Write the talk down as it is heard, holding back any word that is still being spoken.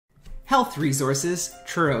Health Resources,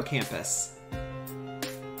 Truro Campus.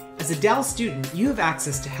 As a Dal student, you have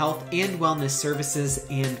access to health and wellness services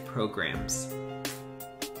and programs.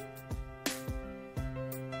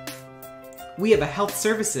 We have a health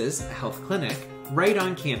services, a health clinic, right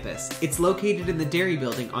on campus. It's located in the Dairy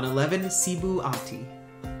Building on 11 Cebu Ati.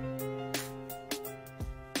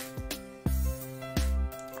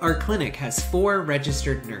 Our clinic has 4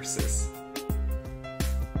 registered nurses.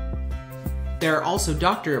 There are also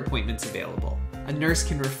doctor appointments available. A nurse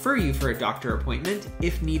can refer you for a doctor appointment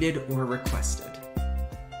if needed or requested.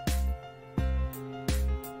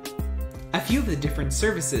 A few of the different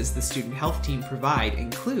services the student health team provide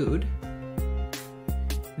include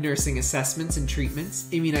nursing assessments and treatments,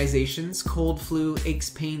 immunizations, cold, flu,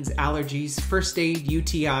 aches, pains, allergies, first aid,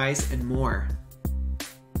 UTIs, and more.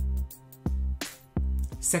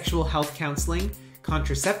 Sexual health counseling,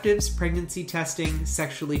 contraceptives, pregnancy testing,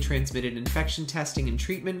 sexually transmitted infection testing and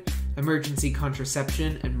treatment, emergency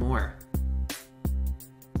contraception, and more.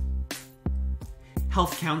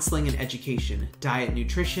 Health counseling and education, diet,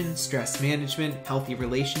 nutrition, stress management, healthy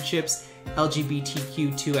relationships,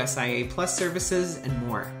 LGBTQ2SIA+ services, and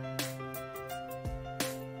more.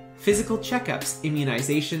 Physical checkups,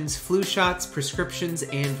 immunizations, flu shots, prescriptions,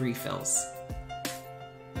 and refills.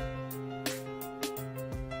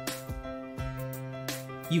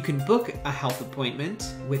 You can book a health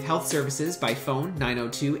appointment with health services by phone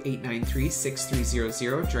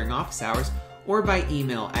 902-893-6300 during office hours or by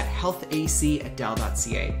email at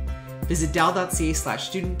healthac@dal.ca. Visit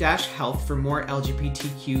dal.ca/student-health for more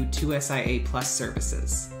LGBTQ2SIA+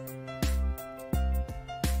 services.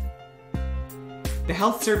 The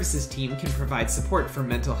Health Services team can provide support for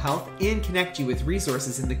mental health and connect you with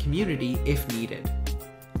resources in the community if needed.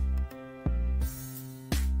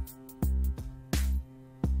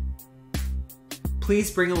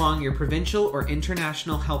 Please bring along your provincial or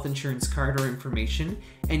international health insurance card or information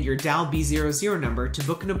and your DAL B00 number to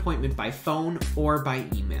book an appointment by phone or by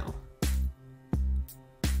email.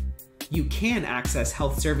 You can access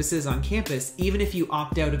health services on campus even if you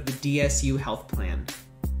opt out of the DSU health plan.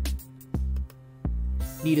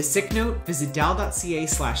 Need a sick note? Visit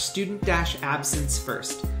dal.ca/student-absence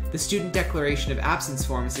first. The Student Declaration of Absence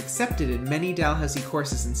form is accepted in many Dalhousie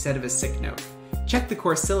courses instead of a sick note. Check the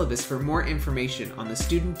course syllabus for more information on the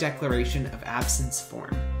Student Declaration of Absence form.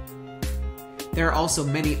 There are also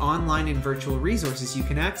many online and virtual resources you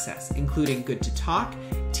can access, including Good to Talk,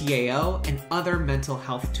 TAO, and other mental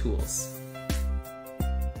health tools.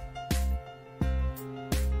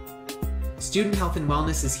 Student Health and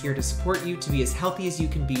Wellness is here to support you to be as healthy as you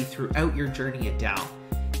can be throughout your journey at DAL.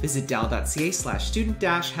 Visit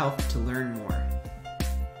dal.ca/student-health to learn more.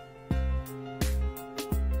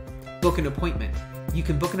 Book an appointment. You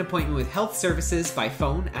can book an appointment with health services by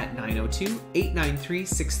phone at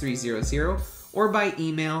 902-893-6300 or by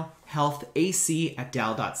email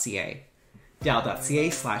healthac@dal.ca.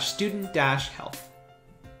 dal.ca/student-health.